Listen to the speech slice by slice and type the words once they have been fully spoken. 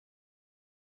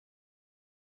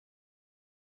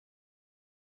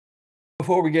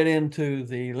Before we get into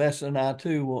the lesson, I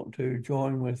too want to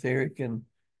join with Eric and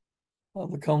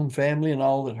the Cone family and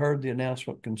all that heard the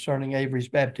announcement concerning Avery's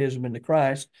baptism into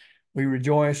Christ. We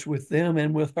rejoice with them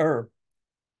and with her.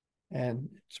 And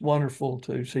it's wonderful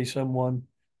to see someone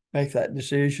make that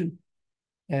decision.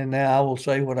 And now I will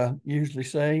say what I usually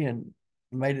say and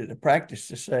made it a practice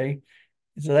to say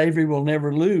is that Avery will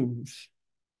never lose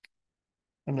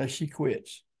unless she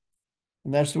quits.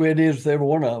 And that's the way it is with every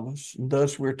one of us. And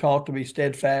thus we're taught to be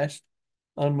steadfast,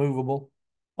 unmovable,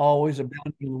 always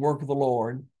abounding in the work of the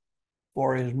Lord,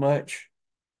 for as much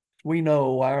as we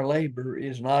know our labor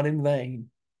is not in vain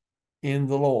in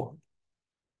the Lord.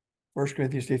 1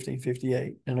 Corinthians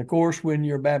 15:58. And of course, when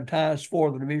you're baptized for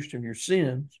the remission of your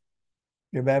sins,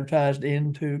 you're baptized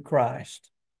into Christ.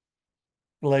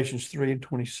 Galatians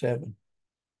 3:27.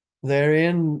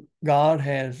 Therein, God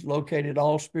has located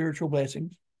all spiritual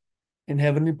blessings in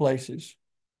heavenly places,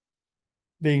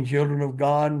 being children of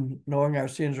God, knowing our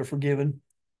sins are forgiven,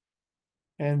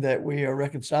 and that we are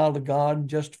reconciled to God and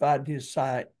justified in his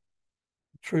sight.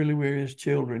 Truly, we're his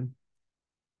children,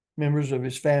 members of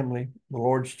his family, the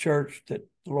Lord's church that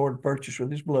the Lord purchased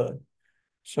with his blood.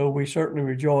 So we certainly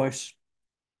rejoice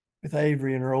with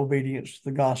Avery in her obedience to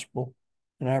the gospel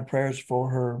and our prayers for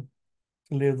her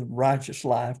to live the righteous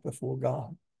life before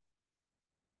God.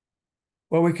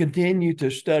 Well, we continue to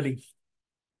study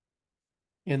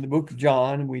in the book of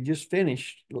John. We just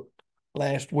finished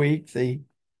last week the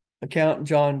account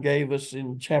John gave us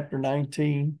in chapter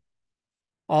 19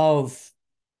 of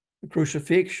the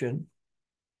crucifixion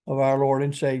of our Lord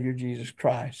and Savior, Jesus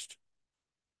Christ.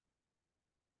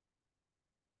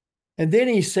 And then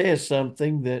he says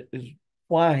something that is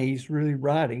why he's really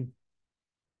writing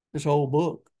this whole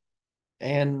book.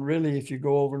 And really, if you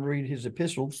go over and read his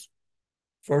epistles,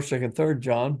 1st, 2nd, 3rd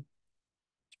John,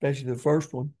 especially the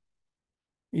first one,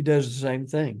 he does the same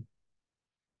thing.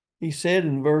 He said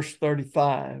in verse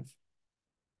 35,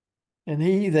 and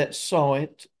he that saw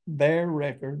it bare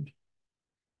record,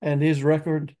 and his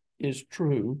record is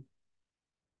true,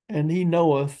 and he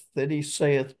knoweth that he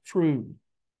saith true,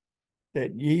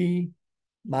 that ye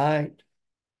might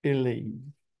believe.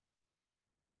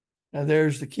 Now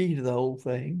there's the key to the whole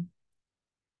thing.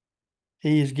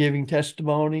 He is giving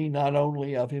testimony not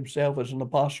only of himself as an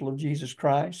apostle of Jesus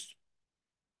Christ,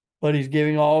 but he's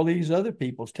giving all these other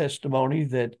people's testimony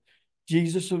that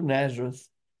Jesus of Nazareth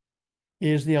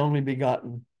is the only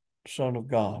begotten Son of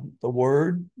God, the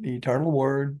Word, the eternal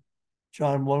Word,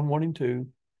 John 1, 1 and 2,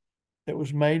 that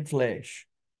was made flesh.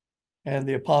 And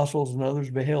the apostles and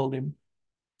others beheld him.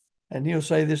 And he'll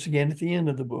say this again at the end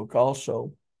of the book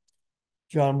also,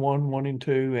 John 1, 1 and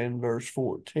 2 and verse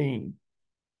 14.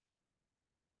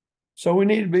 So we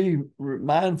need to be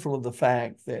mindful of the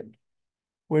fact that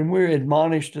when we're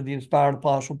admonished to the inspired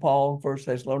apostle Paul in 1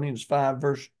 Thessalonians 5,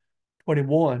 verse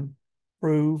 21,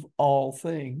 prove all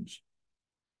things,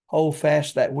 hold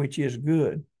fast that which is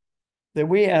good, that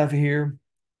we have here,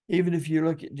 even if you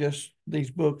look at just these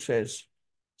books as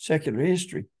secular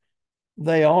history,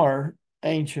 they are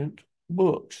ancient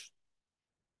books.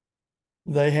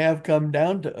 They have come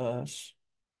down to us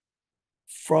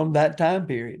from that time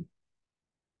period.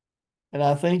 And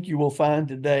I think you will find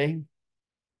today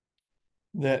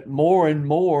that more and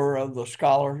more of the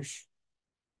scholars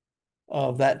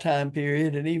of that time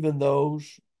period, and even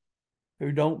those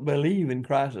who don't believe in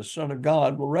Christ as Son of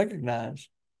God, will recognize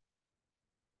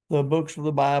the books of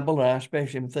the Bible, and I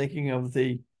especially am thinking of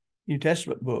the New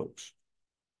Testament books,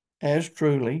 as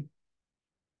truly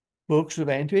books of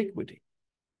antiquity.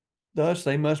 Thus,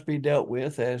 they must be dealt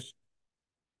with as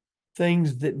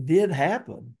things that did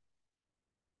happen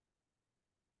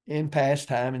in past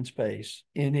time and space,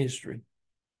 in history.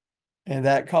 And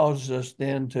that causes us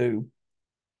then to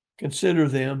consider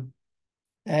them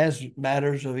as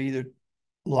matters of either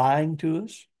lying to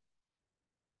us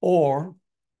or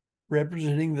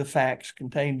representing the facts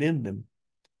contained in them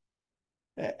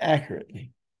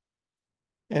accurately.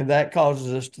 And that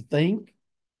causes us to think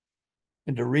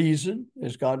and to reason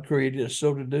as God created us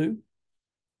so to do.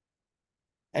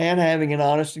 And having an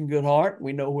honest and good heart,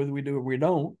 we know whether we do or we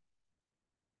don't.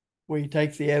 We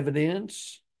take the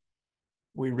evidence,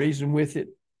 we reason with it,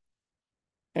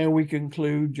 and we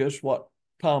conclude just what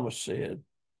Thomas said,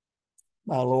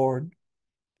 my Lord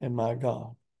and my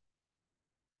God.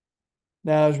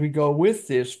 Now, as we go with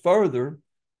this further,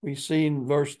 we see in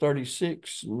verse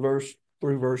 36 and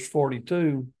through verse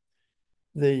 42,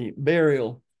 the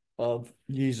burial of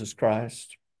Jesus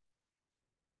Christ.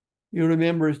 You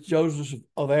remember it's Joseph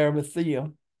of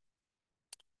Arimathea,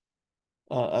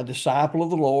 a disciple of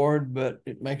the Lord, but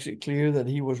it makes it clear that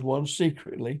he was one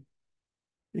secretly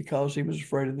because he was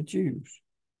afraid of the Jews.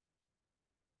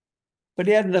 But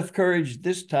he had enough courage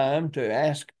this time to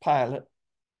ask Pilate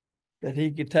that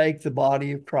he could take the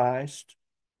body of Christ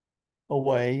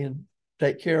away and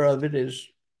take care of it as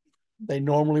they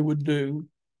normally would do.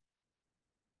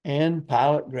 And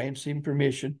Pilate grants him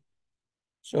permission.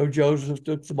 So Joseph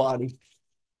took the body.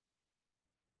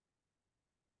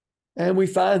 And we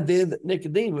find then that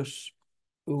Nicodemus,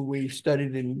 who we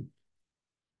studied in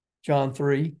John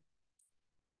 3,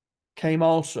 came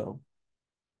also.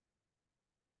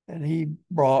 And he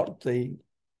brought the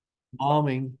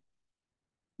embalming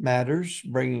matters,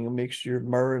 bringing a mixture of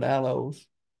myrrh and aloes.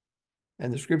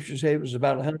 And the scriptures say it was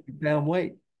about 100-pound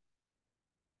weight.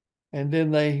 And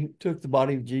then they took the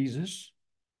body of Jesus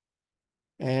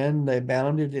and they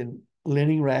bound it in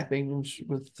linen wrappings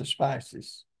with the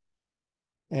spices.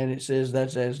 And it says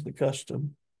that's as the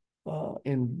custom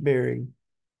in burying,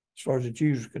 as far as the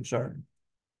Jews are concerned.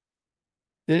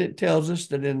 Then it tells us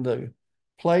that in the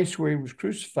place where he was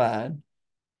crucified,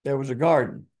 there was a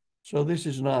garden. So this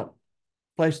is not,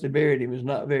 the place they buried him is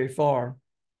not very far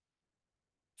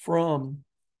from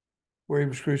where he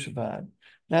was crucified.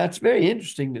 Now, it's very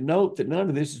interesting to note that none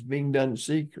of this is being done in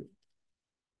secret.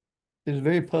 It's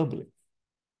very public.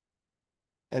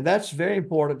 And that's very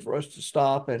important for us to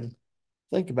stop and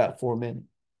think about for a minute.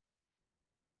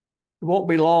 It won't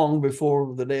be long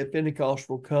before the day of Pentecost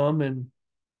will come and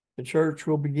the church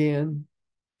will begin.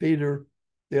 Peter,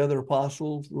 the other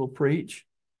apostles, will preach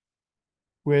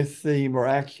with the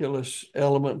miraculous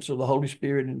elements of the Holy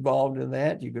Spirit involved in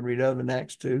that. You can read of in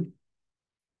Acts 2.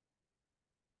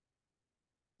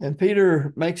 And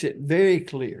Peter makes it very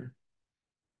clear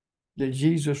that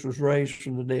Jesus was raised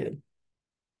from the dead.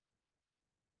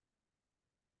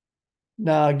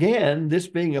 Now, again, this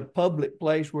being a public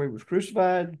place where he was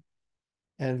crucified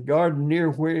and the garden near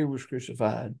where he was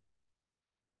crucified,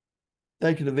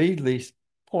 they could have easily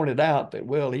pointed out that,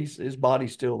 well, his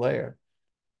body's still there,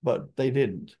 but they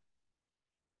didn't.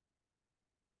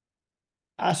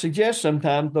 I suggest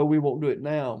sometimes, though we won't do it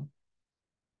now,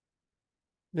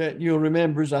 that you'll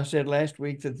remember, as I said last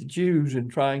week, that the Jews, in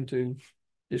trying to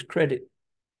discredit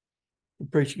the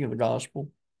preaching of the gospel,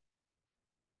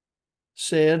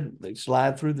 said, they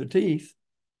slide through the teeth,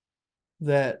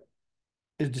 that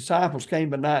his disciples came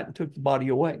by night and took the body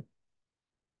away.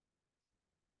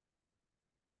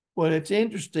 Well, it's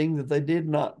interesting that they did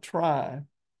not try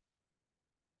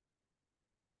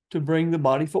to bring the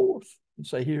body forth and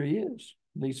say, here he is.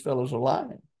 These fellows are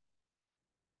lying.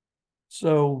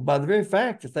 So by the very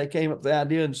fact that they came up with the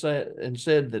idea and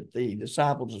said that the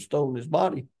disciples have stolen his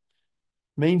body,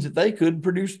 means that they couldn't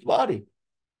produce the body.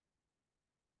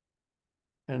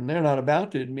 And they're not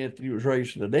about to admit that he was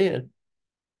raised from the dead.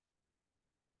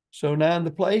 So now in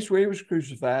the place where he was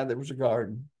crucified, there was a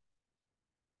garden.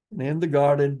 And in the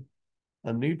garden,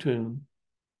 a new tomb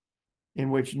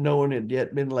in which no one had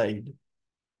yet been laid.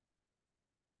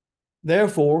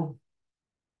 Therefore,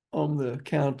 on the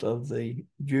account of the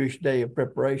Jewish day of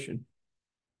preparation,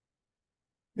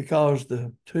 because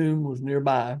the tomb was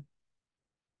nearby,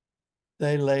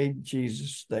 they laid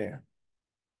Jesus there.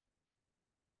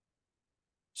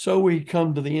 So we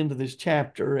come to the end of this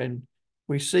chapter and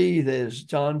we see that, as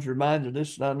John's reminded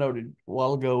us, and I noted a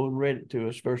while ago and read it to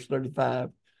us, verse 35,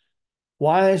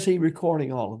 why is he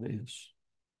recording all of this?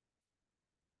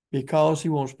 Because he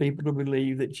wants people to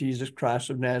believe that Jesus Christ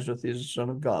of Nazareth is the Son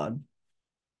of God,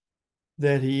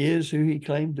 that he is who he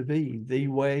claimed to be, the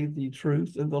way, the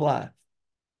truth, and the life.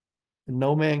 And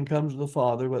no man comes to the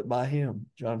Father but by him,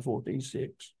 John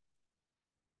 14:6.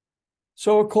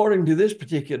 So according to this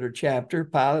particular chapter,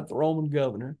 Pilate, the Roman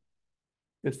governor,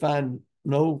 could find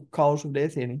no cause of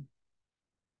death in him.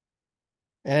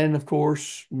 And of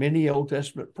course, many Old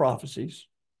Testament prophecies.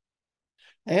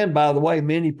 And by the way,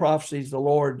 many prophecies the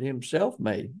Lord himself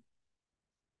made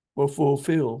were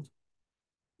fulfilled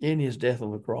in his death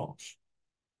on the cross.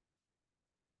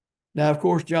 Now, of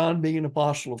course, John, being an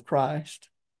apostle of Christ,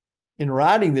 in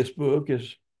writing this book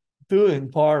is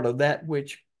doing part of that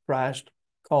which Christ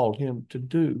called him to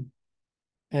do.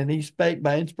 And he spake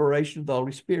by inspiration of the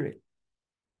Holy Spirit.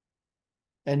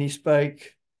 And he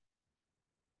spake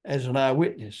as an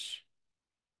eyewitness.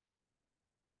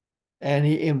 And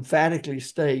he emphatically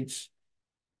states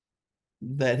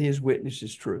that his witness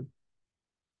is true.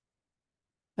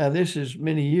 Now, this is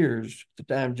many years at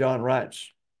the time John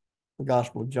writes the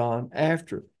Gospel of John,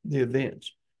 after the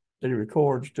events that he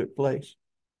records took place.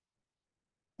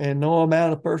 And no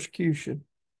amount of persecution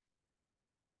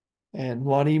and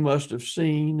what he must have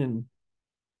seen and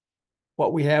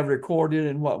what we have recorded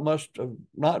and what must have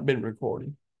not been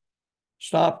recorded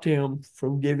stopped him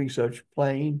from giving such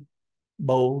plain,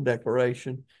 bold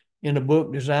declaration in a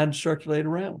book designed to circulate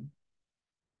around.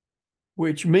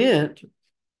 which meant,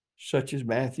 such as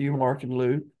Matthew, Mark, and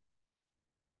Luke,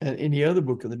 and any other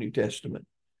book of the New Testament,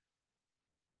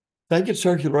 they could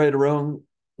circulate around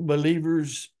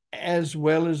believers as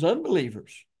well as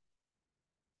unbelievers.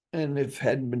 And if it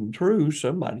hadn't been true,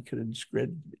 somebody could have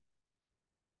discredited it.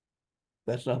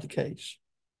 That's not the case.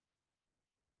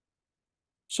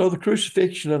 So the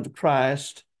crucifixion of the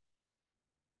Christ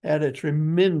had a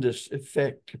tremendous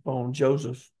effect upon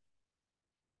Joseph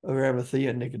of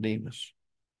Arimathea and Nicodemus.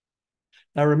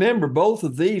 Now remember, both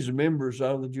of these are members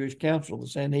of the Jewish Council, the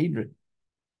Sanhedrin.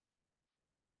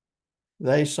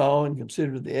 They saw and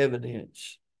considered the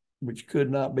evidence, which could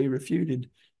not be refuted,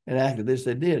 and after this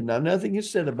they did. Now nothing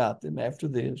is said about them after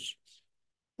this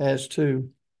as to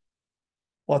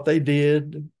what they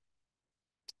did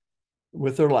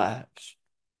with their lives.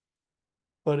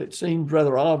 But it seems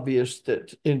rather obvious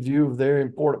that in view of their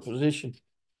important position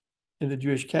in the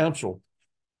Jewish Council,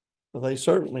 they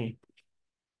certainly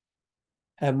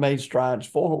have made strides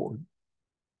forward.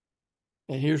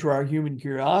 And here's where our human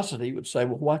curiosity would say,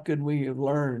 well, why couldn't we have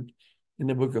learned in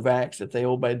the book of Acts that they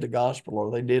obeyed the gospel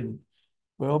or they didn't?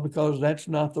 Well, because that's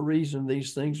not the reason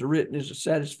these things are written, is to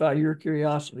satisfy your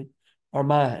curiosity or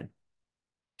mine.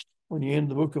 When you end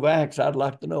the book of Acts, I'd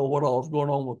like to know what all was going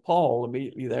on with Paul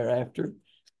immediately thereafter,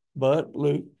 but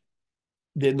Luke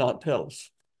did not tell us.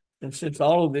 And since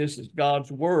all of this is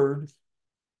God's word,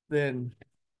 then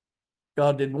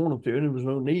God didn't want him to, and there was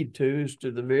no need to, as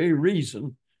to the very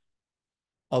reason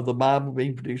of the Bible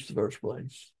being produced in the first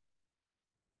place.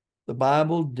 The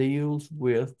Bible deals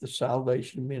with the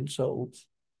salvation of men's souls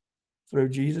through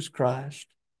Jesus Christ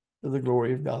to the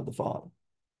glory of God the Father.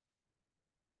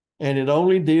 And it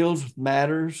only deals with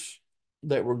matters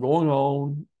that were going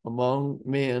on among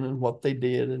men and what they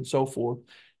did and so forth,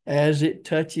 as it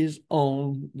touches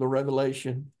on the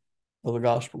revelation of the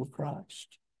gospel of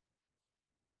Christ.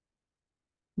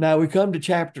 Now we come to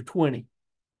chapter 20,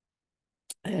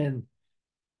 and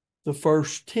the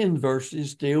first 10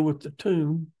 verses deal with the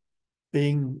tomb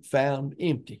being found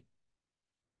empty.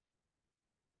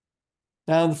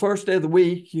 Now, on the first day of the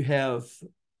week, you have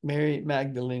Mary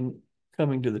Magdalene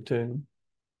coming to the tomb.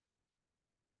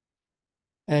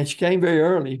 And she came very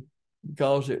early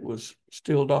because it was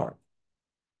still dark.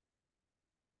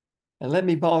 And let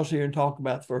me pause here and talk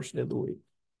about the first day of the week.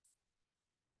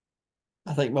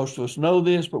 I think most of us know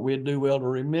this, but we'd do well to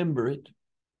remember it.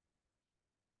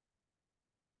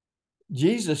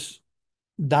 Jesus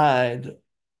died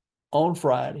on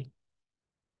Friday.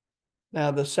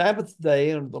 Now, the Sabbath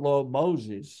day under the law of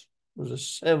Moses was the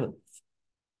 7th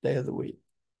day of the week.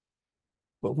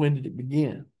 But when did it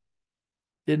begin?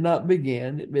 It did not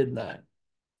begin at midnight.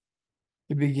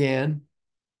 It began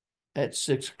at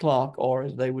 6 o'clock, or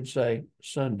as they would say,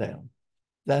 sundown.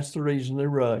 That's the reason they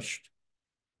rushed,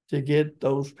 to get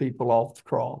those people off the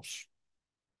cross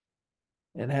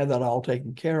and have that all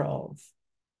taken care of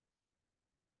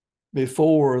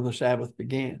before the Sabbath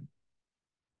began.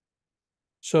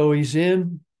 So he's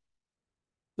in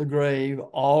the grave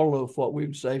all of what we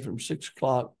would say from 6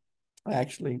 o'clock,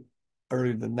 actually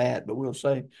earlier than that, but we'll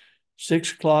say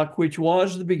 6 o'clock, which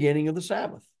was the beginning of the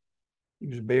Sabbath. He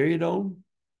was buried on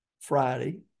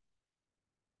Friday.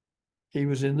 He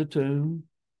was in the tomb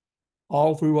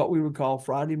all through what we would call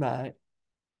Friday night,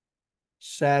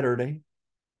 Saturday.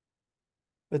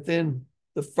 But then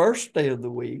the first day of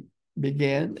the week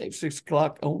began at 6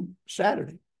 o'clock on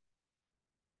Saturday.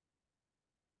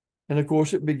 And of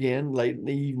course, it began late in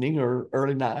the evening or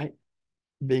early night,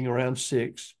 being around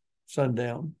 6,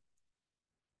 sundown.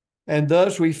 And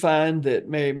thus we find that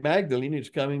Mary Magdalene is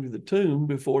coming to the tomb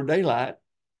before daylight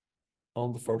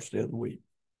on the first day of the week.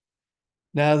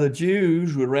 Now, the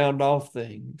Jews would round off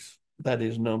things, that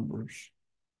is, numbers.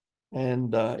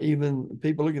 And even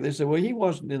people look at this and say, well, he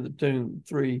wasn't in the tomb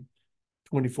 3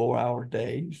 24-hour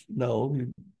days. No, he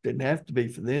didn't have to be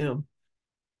for them.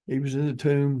 He was in the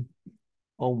tomb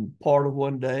on part of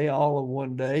one day, all of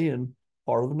one day, and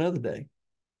part of another day.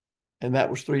 And that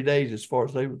was 3 days as far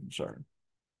as they were concerned.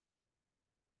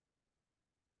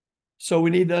 So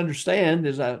we need to understand,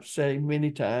 as I say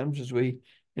many times, as we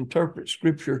interpret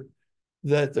Scripture,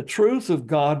 that the truth of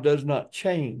God does not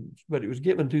change, but it was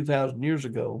given 2,000 years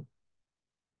ago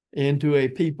into a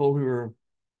people who are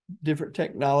different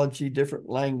technology, different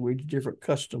language, different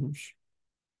customs.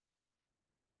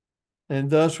 And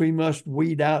thus we must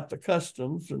weed out the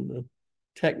customs and the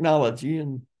technology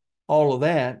and all of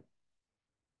that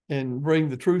and bring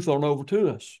the truth on over to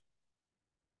us.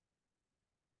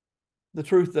 The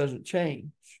truth doesn't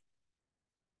change.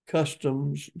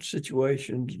 Customs,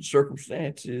 situations, and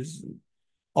circumstances,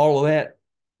 all of that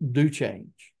do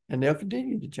change, and they'll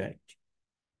continue to change.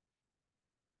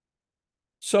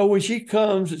 So when she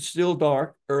comes, it's still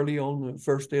dark, early on the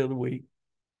first day of the week.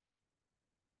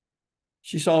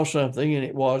 She saw something, and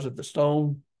it was that the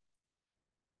stone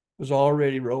was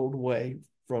already rolled away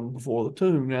from before the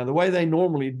tomb. Now, the way they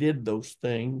normally did those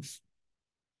things,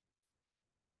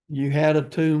 you had a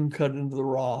tomb cut into the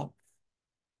rock,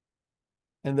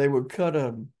 and they would cut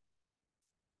a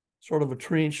sort of a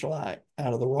trench like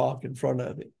out of the rock in front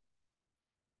of it.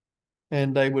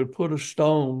 And they would put a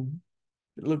stone,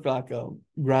 it looked like a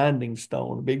grinding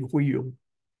stone, a big wheel,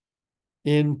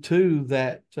 into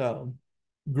that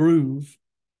groove,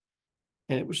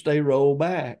 and it would stay rolled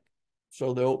back.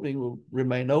 So the opening will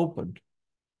remain opened.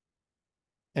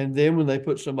 And then when they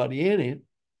put somebody in it,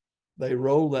 they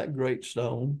roll that great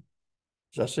stone.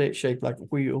 As I say, it's shaped like a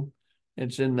wheel. And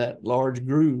it's in that large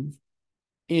groove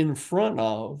in front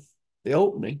of the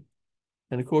opening.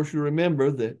 And of course, you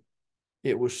remember that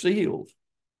it was sealed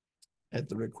at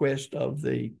the request of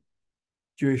the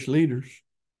Jewish leaders.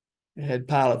 It had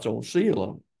Pilate's own seal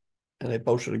on it, and they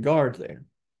posted a guard there.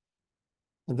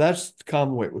 And that's the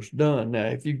common way it was done. Now,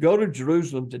 if you go to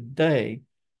Jerusalem today,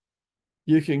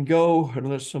 you can go,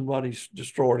 unless somebody's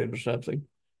destroyed it or something,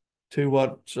 to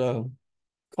what's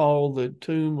called the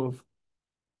tomb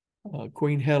of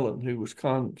Queen Helen, who was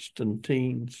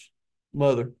Constantine's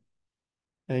mother.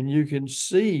 And you can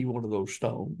see one of those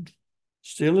stones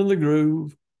still in the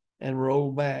groove and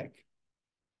roll back,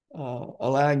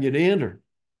 allowing you to enter.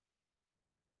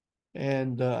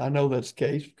 And I know that's the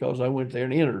case because I went there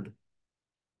and entered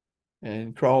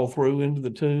and crawled through into the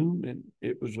tomb. And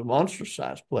it was a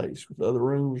monstrous-sized place with other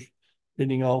rooms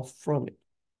leading off from it.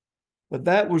 But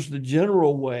that was the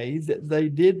general way that they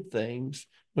did things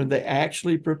when they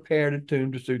actually prepared a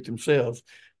tomb to suit themselves.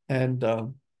 And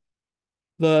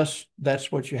thus,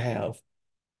 that's what you have.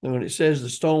 And when it says the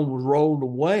stone was rolled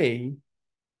away,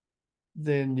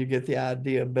 then you get the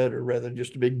idea better rather than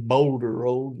just a big boulder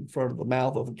rolled in front of the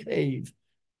mouth of a cave.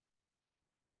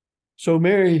 So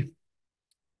Mary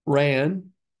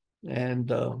ran,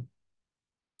 and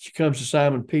she comes to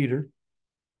Simon Peter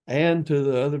and to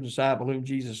the other disciple whom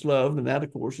Jesus loved, and that,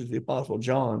 of course, is the Apostle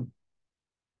John.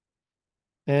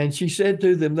 And she said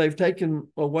to them, they've taken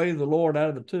away the Lord out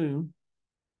of the tomb,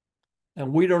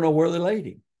 and we don't know where they laid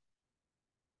him.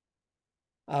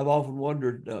 I've often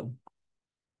wondered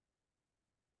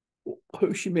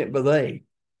who she meant by they.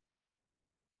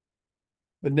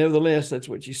 But nevertheless, that's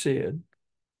what she said.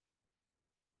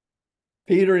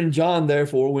 Peter and John,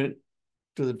 therefore, went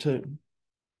to the tomb.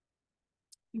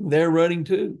 They're running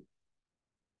too.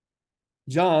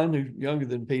 John, who's younger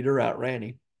than Peter, outran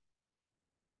him.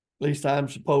 At least I'm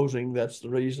supposing that's the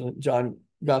reason that John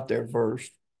got there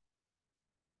first.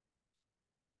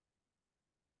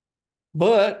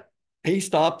 But he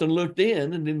stopped and looked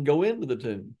in and didn't go into the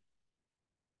tomb.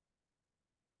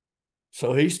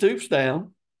 So he stoops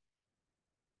down,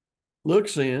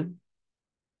 looks in,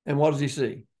 and what does he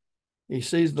see? He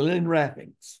sees the linen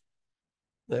wrappings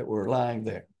that were lying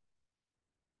there.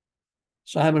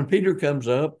 Simon Peter comes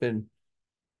up, and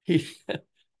he,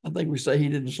 I think we say he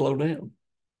didn't slow down.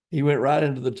 He went right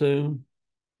into the tomb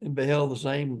and beheld the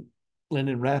same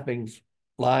linen wrappings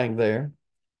lying there,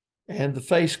 and the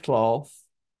face cloth,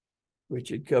 which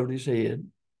had covered his head.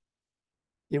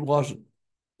 It wasn't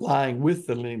lying with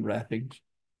the linen wrappings,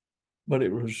 but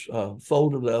it was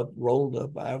folded up, rolled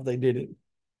up, however they did it,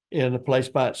 in a place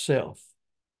by itself.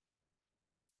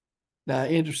 Now,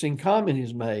 interesting comment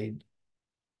is made.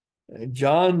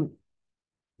 John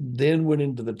then went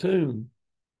into the tomb,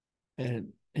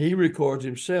 and he records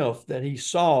himself that he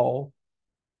saw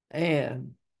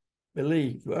and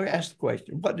believed. Well, ask the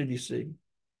question, what did he see?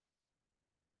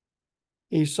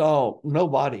 He saw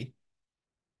nobody,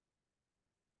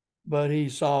 but he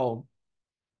saw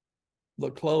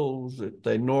the clothes that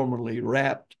they normally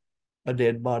wrapped a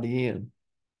dead body in.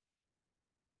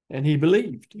 And he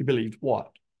believed. He believed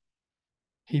what?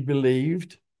 He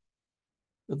believed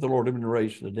that the Lord had been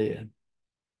raised from the dead.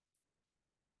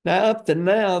 Now, up to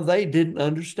now, they didn't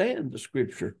understand the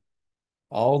scripture.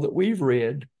 All that we've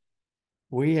read,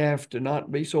 we have to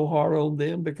not be so hard on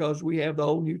them because we have the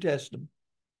whole New Testament.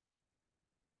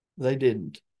 They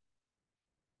didn't.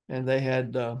 And they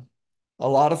had a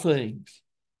lot of things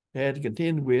they had to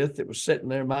contend with that was set in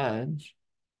their minds.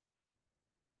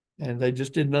 And they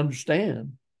just didn't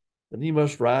understand that he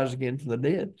must rise again from the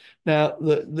dead. Now,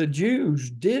 the Jews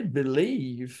did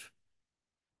believe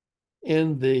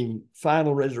in the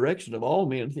final resurrection of all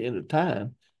men at the end of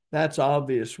time. That's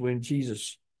obvious when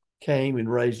Jesus came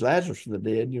and raised Lazarus from the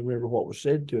dead. You remember what was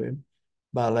said to him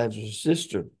by Lazarus'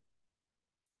 sister.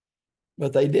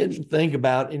 But they didn't think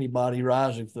about anybody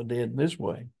rising from the dead in this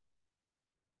way.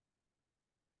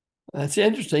 That's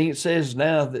interesting. It says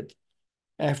now that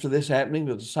after this happening,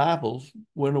 the disciples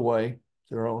went away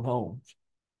to their own homes.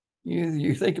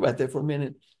 You think about that for a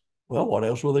minute. Well, what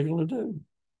else were they going to do?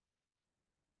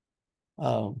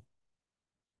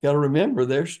 Got to remember,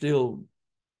 they're still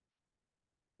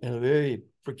in a very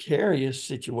precarious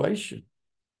situation.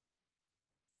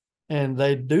 And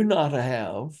they do not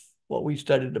have what we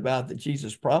studied about that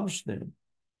Jesus promised them,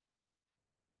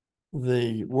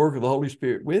 the work of the Holy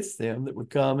Spirit with them that would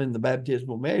come in the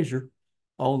baptismal measure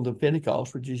on the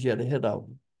Pentecost, which is yet ahead of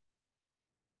them.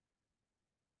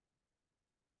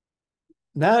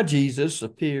 Now Jesus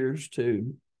appears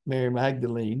to Mary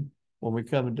Magdalene when we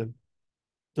come into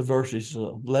the verses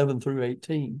 11 through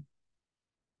 18.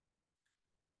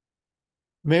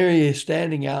 Mary is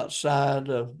standing outside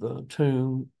of the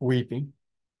tomb weeping.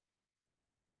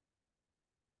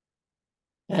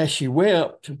 As she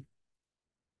wept,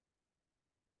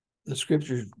 the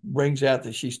scripture brings out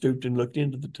that she stooped and looked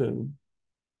into the tomb.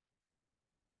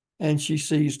 And she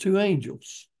sees two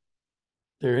angels.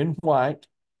 They're in white.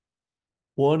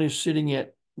 One is sitting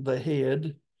at the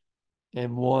head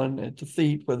and one at the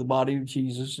feet where the body of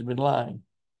Jesus had been lying.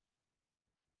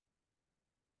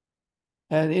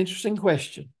 An interesting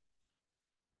question.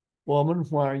 Woman,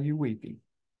 why are you weeping?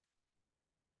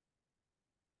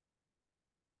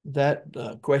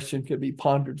 That question could be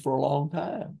pondered for a long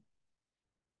time.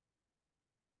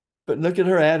 But look at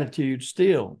her attitude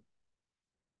still.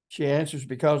 She answers,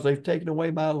 because they've taken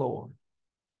away my Lord,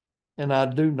 and I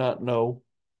do not know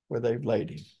where they've laid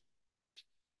him.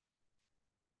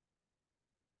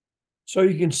 So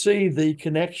you can see the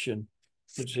connection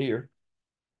that's here.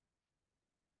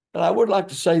 And I would like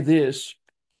to say this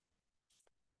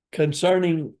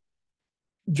concerning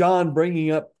John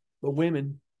bringing up the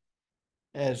women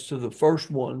as to the first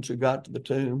ones who got to the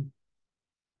tomb,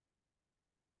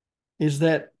 is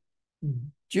that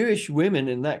Jewish women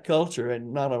in that culture,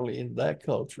 and not only in that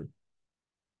culture,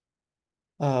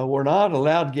 were not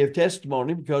allowed to give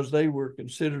testimony because they were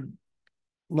considered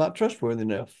not trustworthy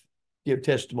enough to give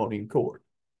testimony in court.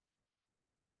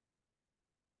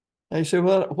 And you say,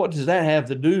 well, what does that have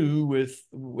to do with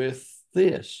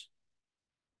this?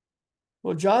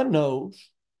 Well, John knows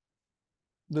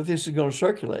that this is going to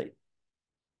circulate.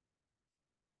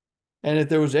 And if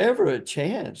there was ever a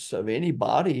chance of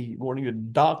anybody wanting to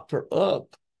doctor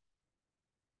up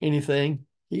anything,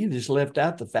 he just left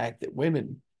out the fact that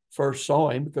women first saw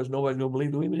him, because nobody's going to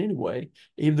believe the women anyway.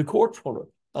 Even the courts want to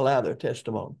allow their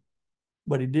testimony.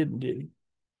 But he didn't, did he?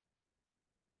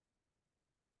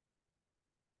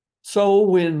 So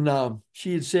when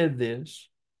she had said this,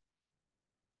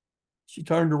 she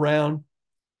turned around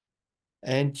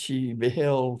and she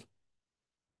beheld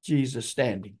Jesus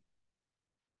standing.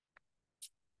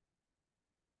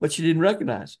 But she didn't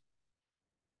recognize him.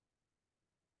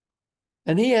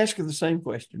 And he asked her the same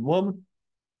question. Woman,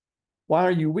 why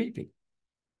are you weeping?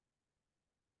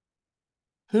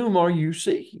 Whom are you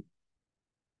seeking?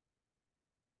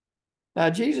 Now,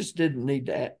 Jesus didn't need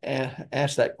to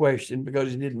ask that question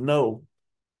because he didn't know.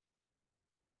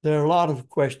 There are a lot of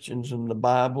questions in the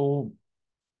Bible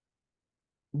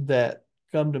that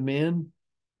come to men.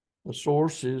 The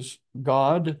source is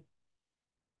God.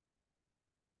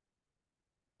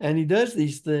 And he does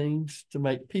these things to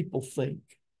make people think.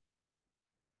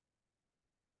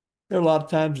 There are a lot of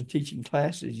times in teaching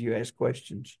classes, you ask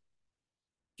questions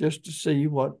just to see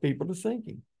what people are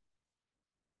thinking.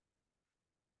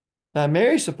 Now,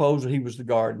 Mary supposed that he was the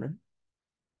gardener.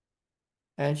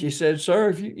 And she said, sir,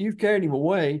 if you've carried him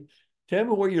away, tell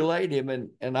me where you laid him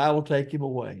and I will take him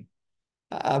away.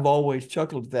 I've always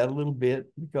chuckled at that a little bit,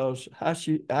 because how's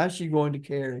she going to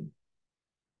carry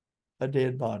a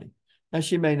dead body? Now,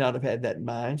 she may not have had that in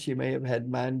mind. She may have had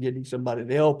in mind getting somebody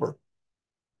to help her.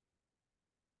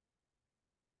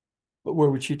 But where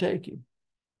would she take him?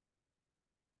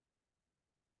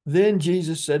 Then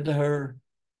Jesus said to her,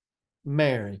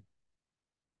 Mary.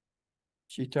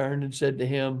 She turned and said to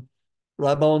him,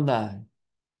 Rabboni,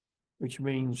 which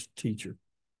means teacher.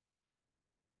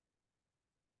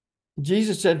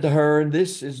 Jesus said to her, and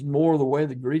this is more the way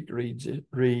the Greek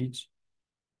reads,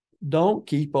 don't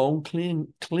keep on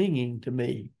clinging to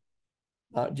me,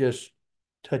 not just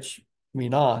touch me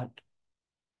not.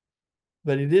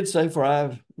 But he did say, for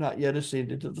I've not yet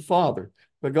ascended to the Father.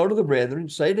 But go to the brethren,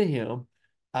 say to him,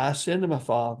 I ascend to my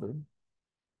Father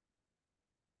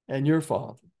and your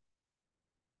Father,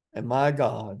 and my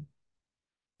God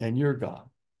and your God.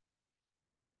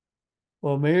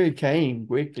 Well, Mary came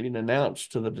quickly and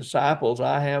announced to the disciples,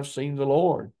 I have seen the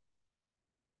Lord,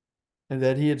 and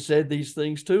that he had said these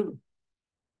things to them.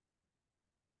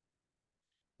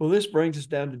 Well, this brings us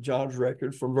down to John's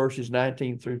record from verses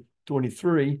 19 through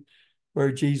 23,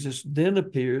 where Jesus then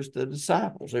appears to the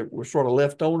disciples. They were sort of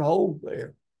left on hold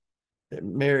there. That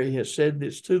Mary has said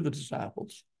this to the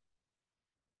disciples.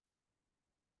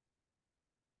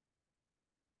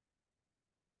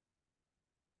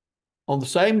 On the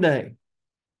same day,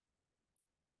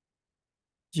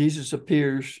 Jesus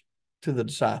appears to the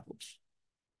disciples.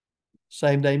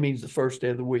 Same day means the first day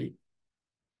of the week.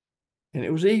 And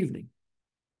it was evening.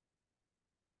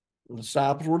 The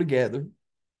disciples were together.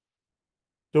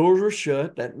 Doors were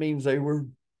shut. That means they were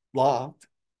locked.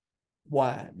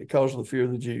 Why? Because of the fear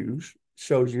of the Jews.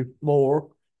 Shows you more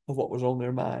of what was on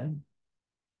their mind.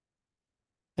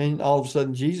 And all of a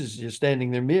sudden, Jesus is just standing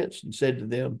in their midst and said to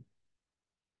them,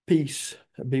 "Peace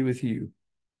be with you."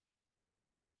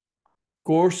 Of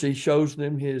course, he shows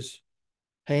them his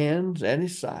hands and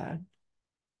his side.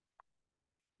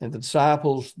 And the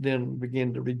disciples then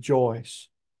begin to rejoice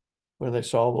when they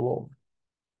saw the Lord.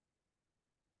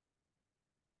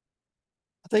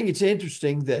 I think it's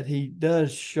interesting that he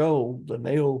does show the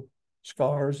nail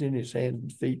scars in his hands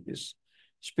and feet, his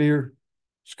spear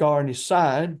scar in his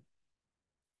side,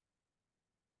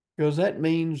 because that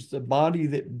means the body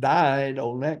that died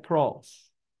on that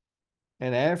cross.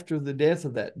 And after the death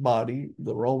of that body,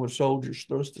 the Roman soldiers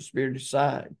thrust the spear in his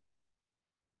side,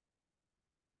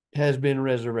 has been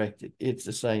resurrected. It's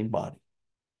the same body.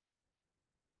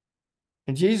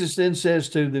 And Jesus then says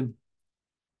to them,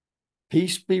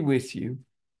 "Peace be with you.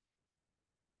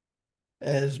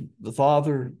 As the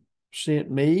Father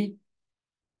sent me,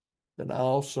 then I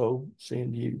also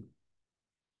send you."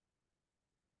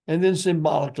 And then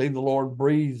symbolically, the Lord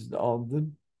breathed on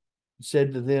them and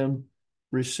said to them,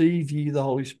 "Receive ye the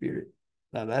Holy Spirit."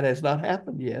 Now, that has not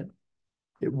happened yet.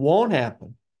 It won't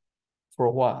happen for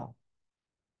a while.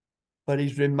 But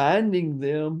he's reminding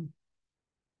them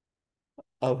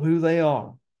of who they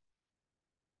are,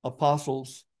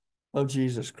 apostles of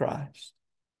Jesus Christ.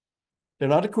 They're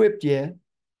not equipped yet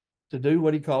to do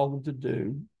what he called them to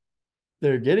do.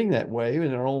 They're getting that way in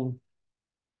their own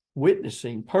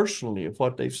witnessing personally of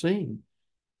what they've seen.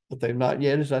 But they've not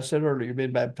yet, as I said earlier,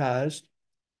 been baptized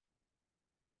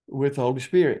with the Holy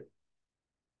Spirit.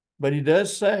 But he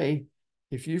does say,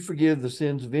 if you forgive the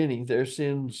sins of any, their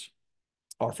sins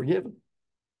are forgiven.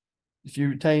 If you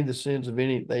retain the sins of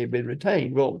any, they've been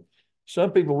retained. Well,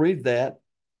 some people read that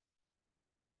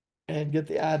and get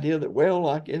the idea that, well,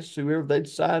 I guess whoever they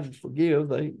decided to forgive,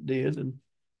 they did, and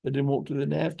they didn't want to, they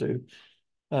didn't have to.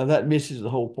 That misses the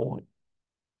whole point.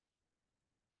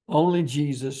 Only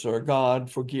Jesus or God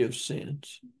forgives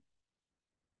sins.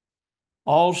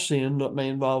 All sin that may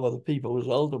involve other people is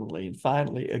ultimately and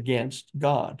finally against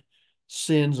God.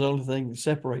 Sin's the only thing that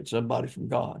separates somebody from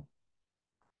God.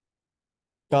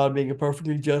 God being a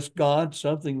perfectly just God,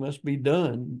 something must be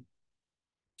done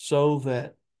so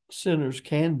that sinners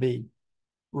can be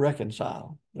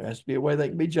reconciled. There has to be a way they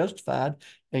can be justified,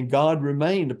 and God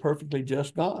remained a perfectly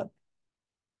just God.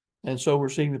 And so we're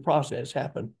seeing the process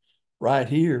happen right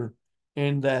here,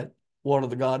 in that one of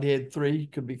the Godhead three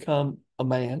could become a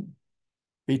man,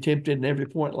 be tempted in every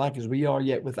point like as we are,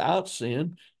 yet without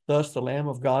sin. Thus the Lamb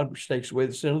of God which takes away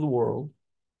the sin of the world.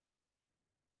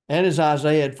 And as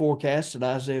Isaiah had forecast in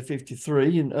Isaiah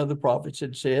 53 and other prophets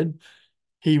had said,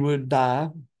 he would die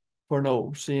for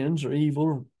no sins or evil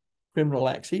or criminal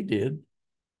acts he did,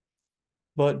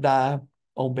 but die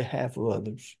on behalf of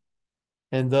others.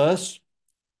 And thus,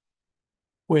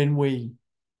 when we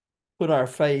put our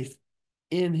faith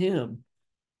in him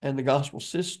and the gospel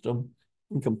system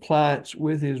in compliance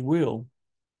with his will,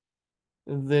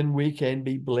 then we can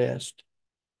be blessed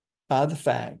by the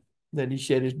fact that he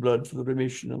shed his blood for the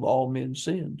remission of all men's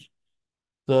sins.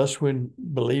 Thus, when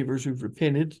believers who've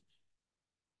repented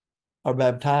are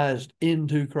baptized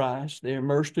into Christ, they're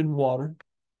immersed in water,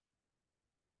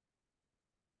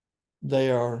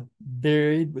 they are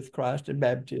buried with Christ in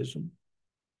baptism,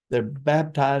 they're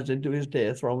baptized into his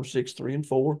death, Romans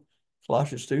 6:3-4,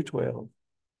 Colossians 2:12.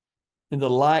 In the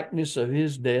likeness of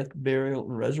his death, burial,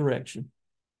 and resurrection,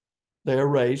 they are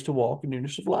raised to walk in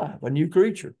newness of life, a new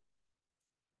creature.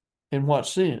 In what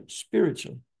sense?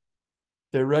 Spiritually.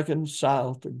 They're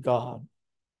reconciled to God.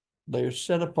 They're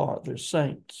set apart. They're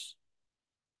saints.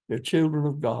 They're children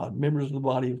of God, members of the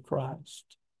body of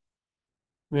Christ,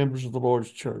 members of the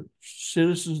Lord's church,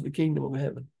 citizens of the kingdom of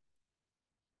heaven.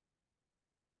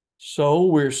 So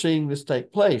we're seeing this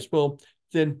take place. Well,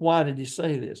 then why did he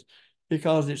say this?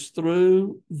 Because it's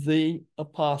through the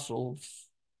apostles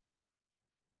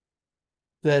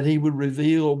that he would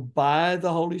reveal by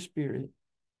the Holy Spirit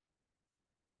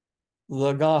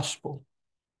the gospel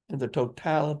and the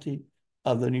totality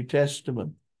of the New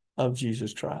Testament of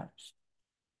Jesus Christ.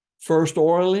 First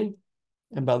orally,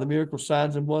 And by the miracle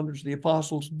signs and wonders, the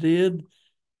apostles did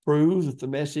prove that the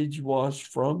message was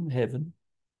from heaven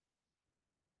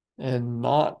and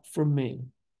not from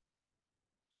men.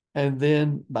 And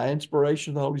then by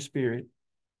inspiration of the Holy Spirit,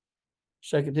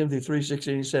 2 Timothy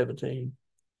 3:16-17,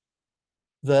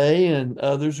 they and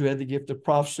others who had the gift of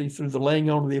prophecy through the laying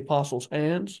on of the apostles'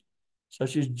 hands,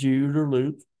 such as Jude or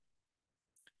Luke,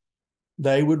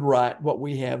 they would write what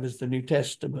we have as the New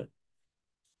Testament.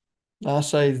 I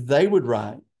say they would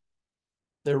write.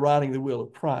 They're writing the will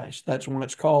of Christ. That's when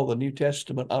it's called the New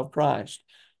Testament of Christ.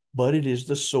 But it is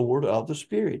the sword of the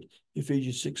Spirit,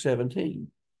 Ephesians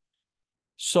 6:17.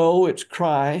 So it's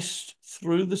Christ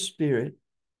through the Spirit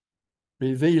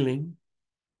revealing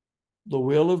the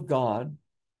will of God,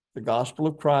 the gospel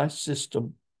of Christ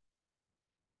system,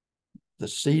 the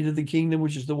seed of the kingdom,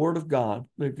 which is the word of God,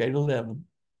 Luke 8:11.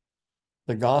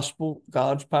 The gospel,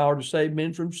 God's power to save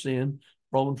men from sin,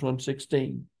 Romans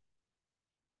 1:16.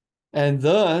 And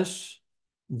thus,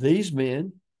 these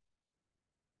men,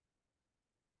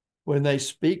 when they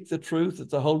speak the truth that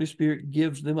the Holy Spirit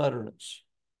gives them utterance,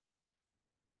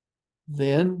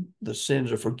 then the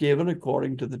sins are forgiven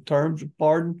according to the terms of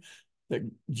pardon that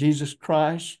Jesus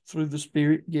Christ through the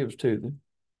Spirit gives to them.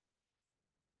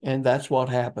 And that's what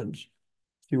happens.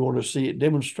 If you want to see it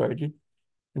demonstrated,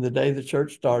 in the day the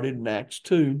church started in Acts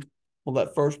 2, on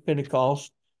that first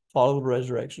Pentecost, following the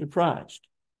resurrection of Christ.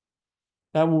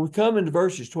 Now, when we come into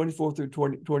verses 24 through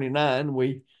 29,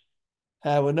 we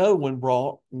have another one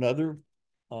brought, another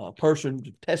person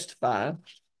to testify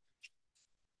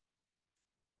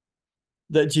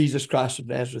that Jesus Christ of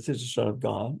Nazareth is the Son of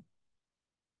God.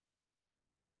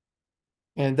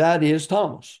 And that is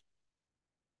Thomas.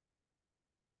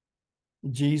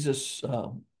 Jesus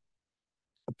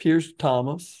appears to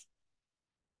Thomas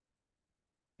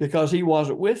because he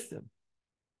wasn't with them.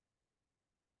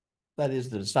 That is,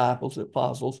 the disciples, the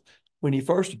apostles, when he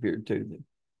first appeared to them.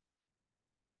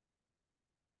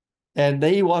 And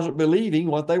he wasn't believing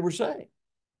what they were saying.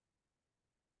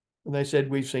 And they said,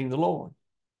 "We've seen the Lord."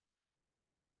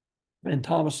 And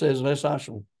Thomas says, "Unless I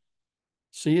shall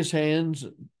see his hands,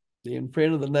 the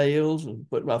imprint of the nails, and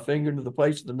put my finger into the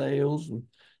place of the nails, and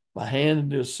my hand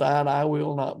into his side, I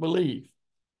will not believe."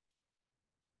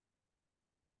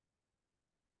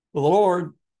 Well, the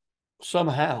Lord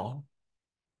somehow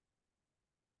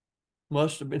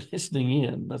must have been listening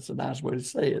in. That's a nice way to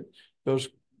say it, because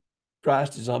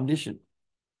Christ is omniscient.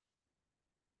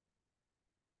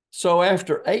 So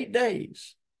after 8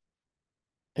 days,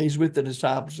 he's with the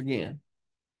disciples again.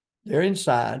 They're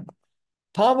inside.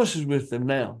 Thomas is with them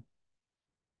now.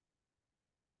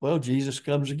 Well, Jesus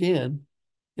comes again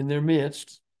in their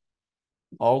midst,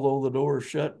 although the door is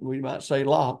shut, we might say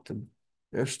locked, and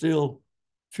they're still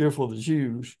fearful of the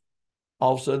Jews.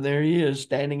 All of a sudden, there he is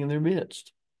standing in their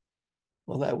midst.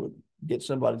 Well, that would get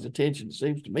somebody's attention, it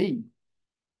seems to me.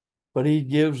 But he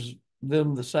gives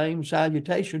them the same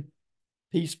salutation,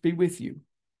 "Peace be with you."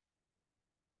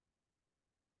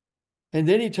 And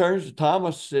then he turns to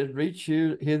Thomas and says, "Reach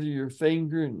hither your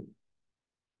finger and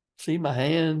see my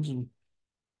hands," and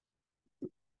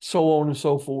so on and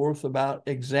so forth, about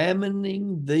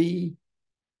examining the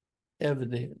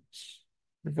evidence.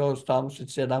 Because Thomas had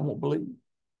said, "I won't believe."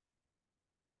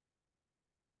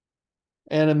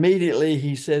 And immediately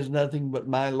he says nothing but,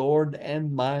 "My Lord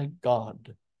and my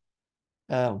God."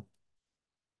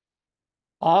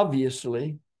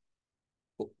 Obviously,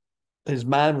 his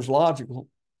mind was logical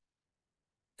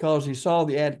because he saw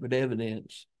the adequate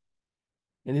evidence,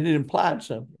 and it implied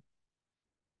something.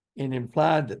 It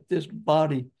implied that this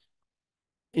body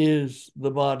is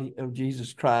the body of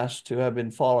Jesus Christ, who I've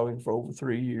been following for over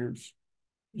 3 years.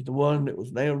 He's the one that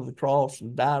was nailed to the cross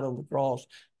and died on the cross,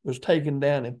 was taken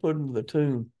down and put into the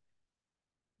tomb.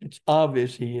 It's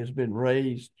obvious he has been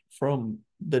raised from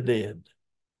the dead.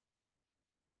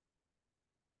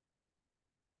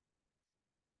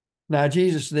 Now,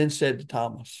 Jesus then said to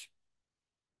Thomas,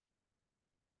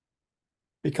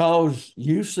 "Because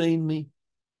you've seen me,"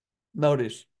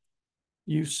 notice,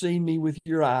 "you've seen me with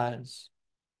your eyes,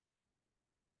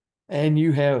 and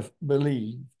you have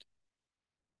believed."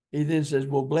 He then says,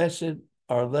 "Well, blessed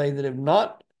are they that have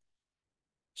not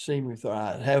seen with their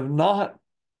eyes, have not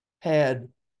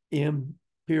had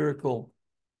empirical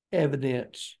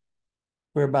evidence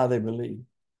whereby they believe,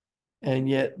 and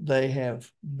yet they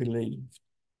have believed."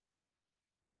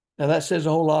 Now, that says a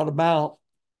whole lot about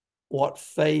what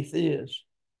faith is.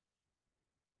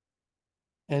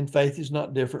 And faith is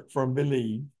not different from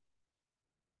believe.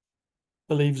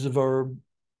 Believe is a verb.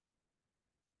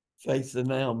 Faith is a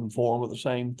noun form of the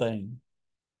same thing.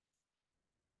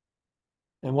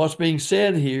 And what's being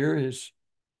said here is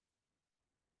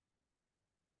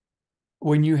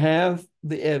When you have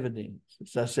the evidence,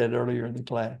 as I said earlier in the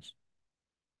class,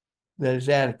 that is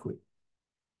adequate,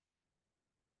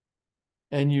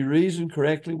 and you reason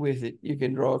correctly with it, you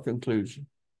can draw a conclusion.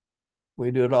 We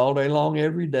do it all day long,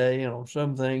 every day, and on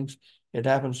some things, it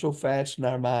happens so fast in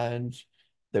our minds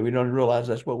that we don't realize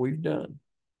that's what we've done.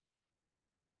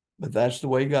 But that's the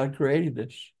way God created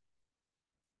us.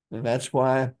 And that's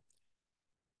why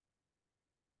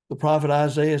the prophet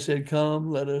Isaiah said, "Come,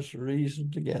 let us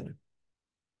reason together."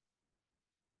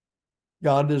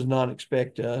 God does not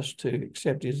expect us to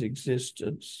accept his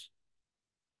existence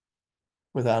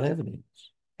without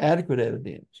evidence, adequate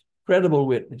evidence, credible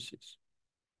witnesses.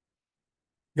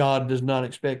 God does not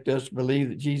expect us to believe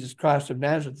that Jesus Christ of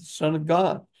Nazareth is the Son of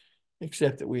God,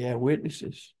 except that we have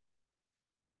witnesses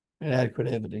and adequate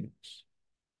evidence.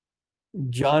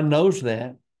 John knows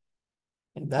that,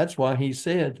 and that's why he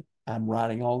said, "I'm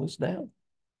writing all this down."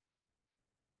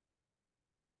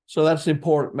 So that's an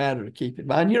important matter to keep in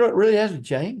mind. You know, it really hasn't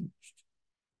changed.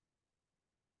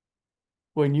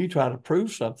 When you try to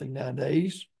prove something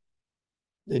nowadays,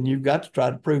 then you've got to try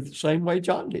to prove the same way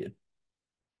John did.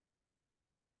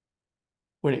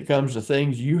 When it comes to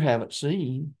things you haven't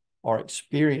seen or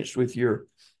experienced with your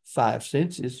five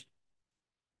senses.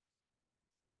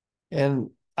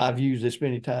 And I've used this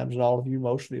many times, and all of you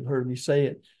mostly have heard me say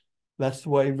it. That's the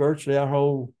way virtually our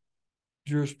whole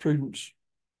jurisprudence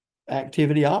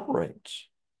activity operates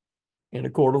in a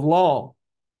court of law.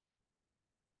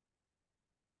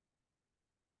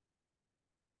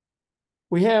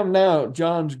 We have now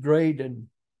John's great and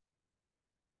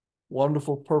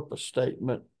wonderful purpose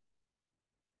statement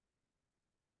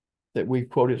that we've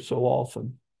quoted so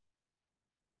often.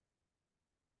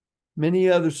 Many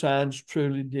other signs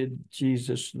truly did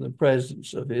Jesus in the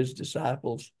presence of his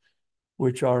disciples,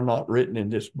 which are not written in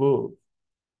this book.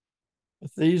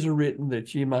 But these are written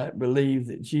that ye might believe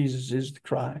that Jesus is the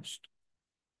Christ,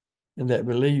 and that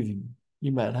believing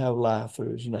you might have life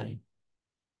through his name.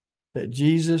 That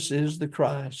Jesus is the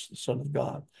Christ, the Son of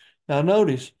God. Now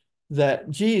notice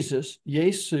that Jesus,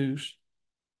 Jesus,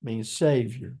 means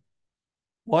Savior.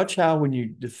 Watch how when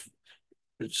you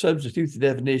substitute the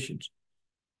definitions,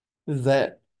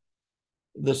 that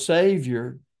the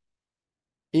Savior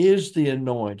is the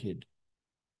anointed,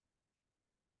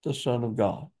 the Son of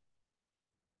God.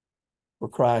 For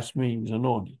Christ means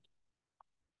anointed.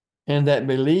 And that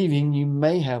believing you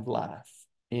may have life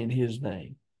in his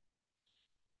name.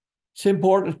 It's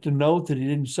important to note that he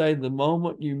didn't say the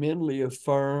moment you mentally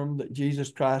affirm that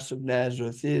Jesus Christ of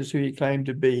Nazareth is who he claimed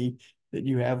to be, that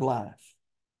you have life.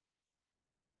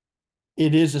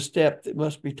 It is a step that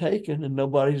must be taken, and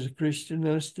nobody's a Christian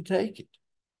unless to take it.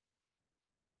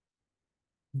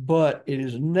 But it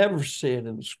is never said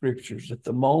in the scriptures that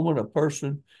the moment a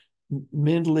person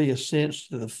mentally assents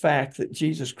to the fact that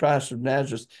Jesus Christ of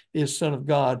Nazareth is Son of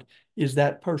God, is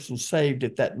that person saved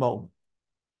at that moment.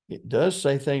 It does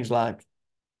say things like,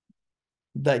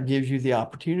 that gives you the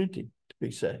opportunity to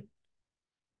be saved.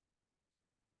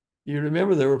 You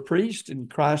remember there were priests in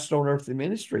Christ's own earthly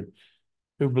ministry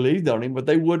who believed on him, but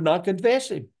they would not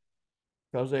confess him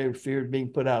because they feared being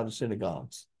put out of the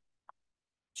synagogues.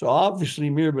 So obviously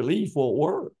mere belief won't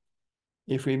work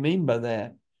if we mean by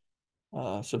that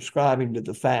subscribing to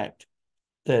the fact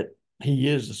that he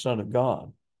is the Son of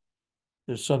God.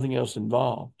 There's something else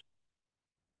involved.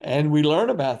 And we learn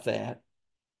about that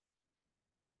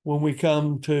when we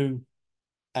come to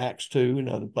Acts 2 and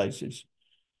other places,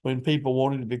 when people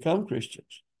wanted to become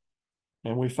Christians.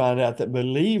 And we find out that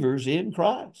believers in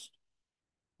Christ,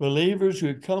 believers who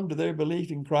had come to their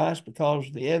belief in Christ because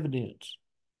of the evidence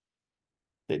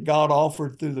that God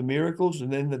offered through the miracles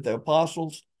and then that the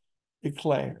apostles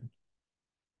declared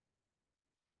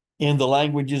in the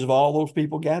languages of all those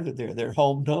people gathered there, their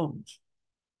home tongues,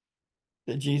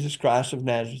 that Jesus Christ of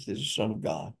Nazareth is the Son of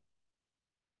God.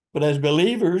 But as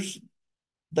believers,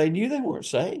 they knew they weren't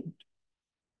saved.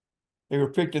 They were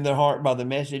pricked in their heart by the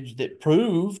message that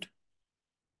proved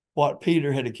what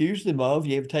Peter had accused them of.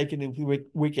 Ye have taken into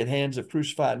wicked hands, have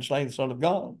crucified and slain the Son of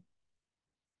God.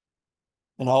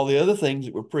 And all the other things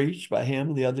that were preached by him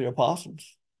and the other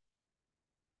apostles.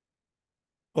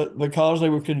 But because they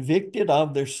were convicted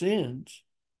of their sins,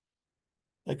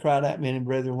 they cried out, men and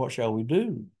brethren, what shall we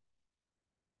do?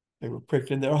 They were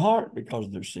pricked in their heart because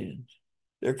of their sins.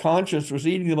 Their conscience was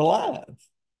eating them alive.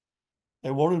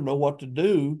 They wanted to know what to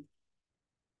do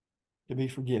to be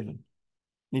forgiven.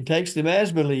 He takes them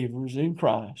as believers in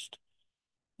Christ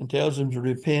and tells them to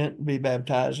repent and be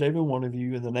baptized, every one of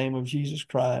you, in the name of Jesus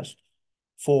Christ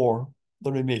for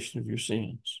the remission of your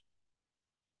sins.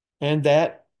 And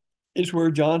that is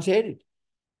where John's headed.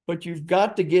 But you've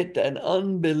got to get to an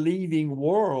unbelieving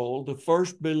world to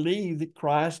first believe that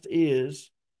Christ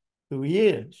is who he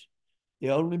is, the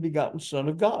only begotten Son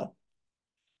of God.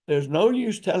 There's no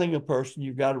use telling a person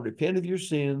you've got to repent of your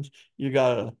sins, you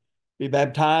got to be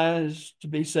baptized to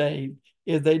be saved,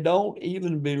 if they don't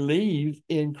even believe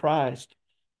in Christ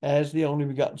as the only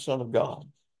begotten Son of God.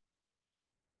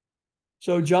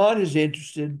 So John is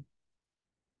interested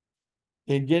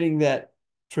in getting that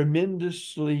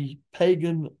tremendously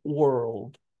pagan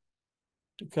world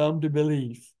to come to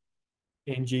believe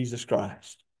in Jesus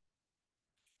Christ.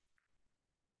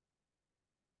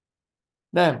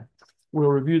 Now, we'll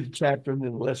review the chapter and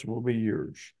then the lesson will be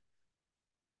yours.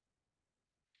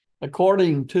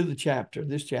 According to the chapter,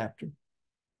 this chapter,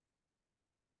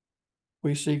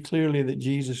 we see clearly that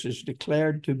Jesus is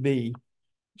declared to be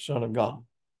the Son of God.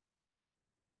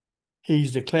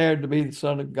 He's declared to be the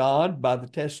Son of God by the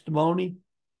testimony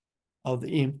of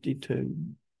the empty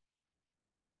tomb,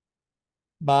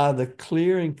 by the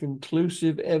clear and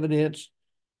conclusive evidence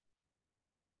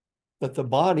that the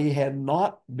body had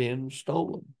not been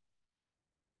stolen.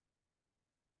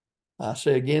 I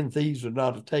say again, thieves would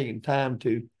not have taken time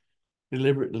to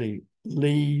deliberately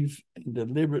leave and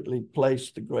deliberately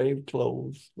place the grave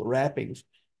clothes, the wrappings,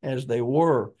 as they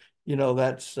were. You know,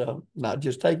 that's not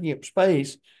just taking up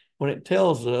space when it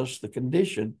tells us the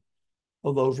condition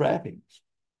of those wrappings.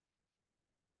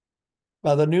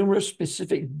 By the numerous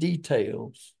specific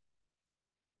details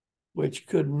which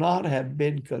could not have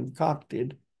been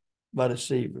concocted by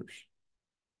deceivers.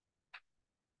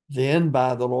 Then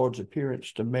by the Lord's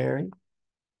appearance to Mary.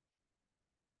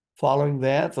 Following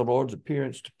that, the Lord's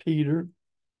appearance to Peter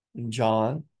and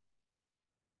John,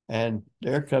 and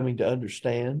they're coming to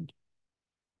understand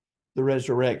the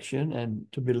resurrection and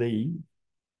to believe.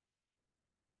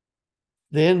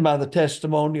 Then by the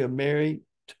testimony of Mary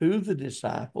to the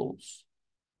disciples,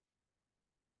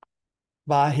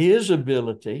 by his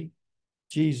ability,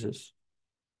 Jesus,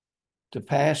 to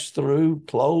pass through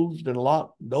closed and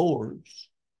locked doors.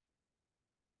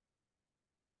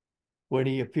 When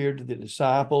he appeared to the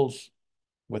disciples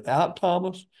without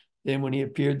Thomas, then when he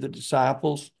appeared to the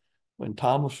disciples when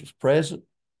Thomas was present,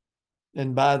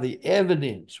 and by the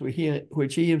evidence which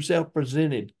he himself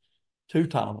presented to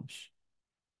Thomas.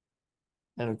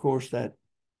 And of course, that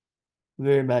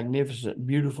very magnificent,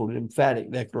 beautiful, and emphatic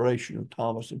declaration of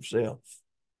Thomas himself,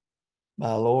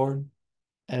 my Lord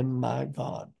and my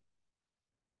God.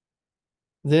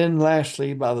 Then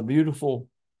lastly, by the beautiful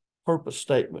purpose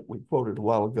statement we quoted a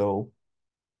while ago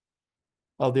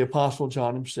of the Apostle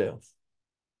John himself.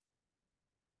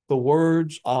 The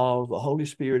words of the Holy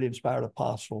Spirit inspired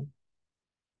apostle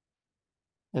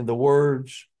and the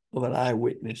words of an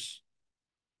eyewitness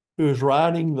who is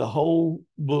writing the whole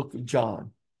book of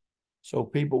John so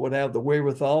people would have the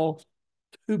wherewithal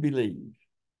to believe.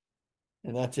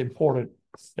 And that's important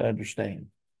to understand.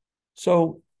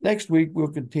 So next week we'll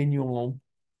continue on,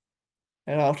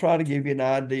 and I'll try to give you an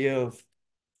idea of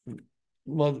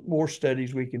more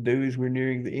studies we can do as we're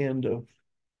nearing the end of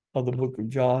the book of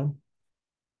John.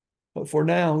 But for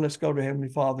now, let's go to Heavenly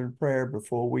Father in prayer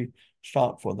before we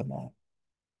stop for the night.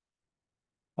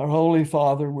 Our Holy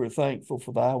Father, we're thankful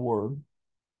for thy word,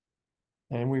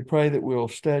 and we pray that we'll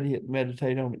study it,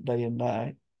 meditate on it day and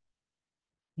night,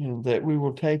 and that we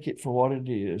will take it for what it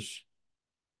is,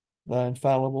 thy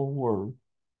infallible word,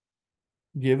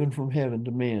 given from heaven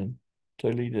to men to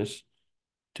lead us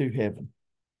to heaven.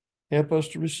 Help us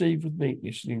to receive with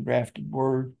meekness the engrafted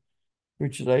word,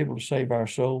 which is able to save our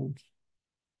souls.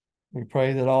 We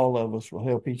pray that all of us will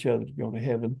help each other to go to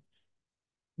heaven,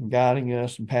 guiding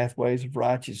us in pathways of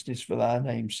righteousness for thy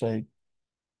name's sake.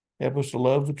 Help us to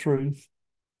love the truth.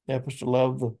 Help us to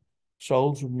love the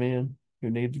souls of men who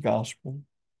need the gospel.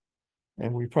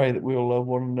 And we pray that we'll love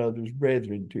one another as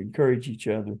brethren, to encourage each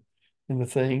other in the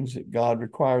things that God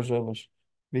requires of us,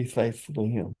 be faithful to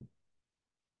him.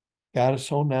 Guide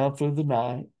us on now through the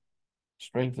night.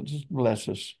 Strengthen us and bless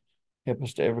us. Help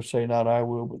us to ever say, not our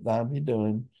will, but thine be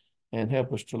done. And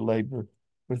help us to labor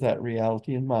with that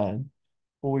reality in mind.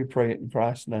 For we pray it in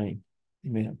Christ's name.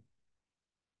 Amen.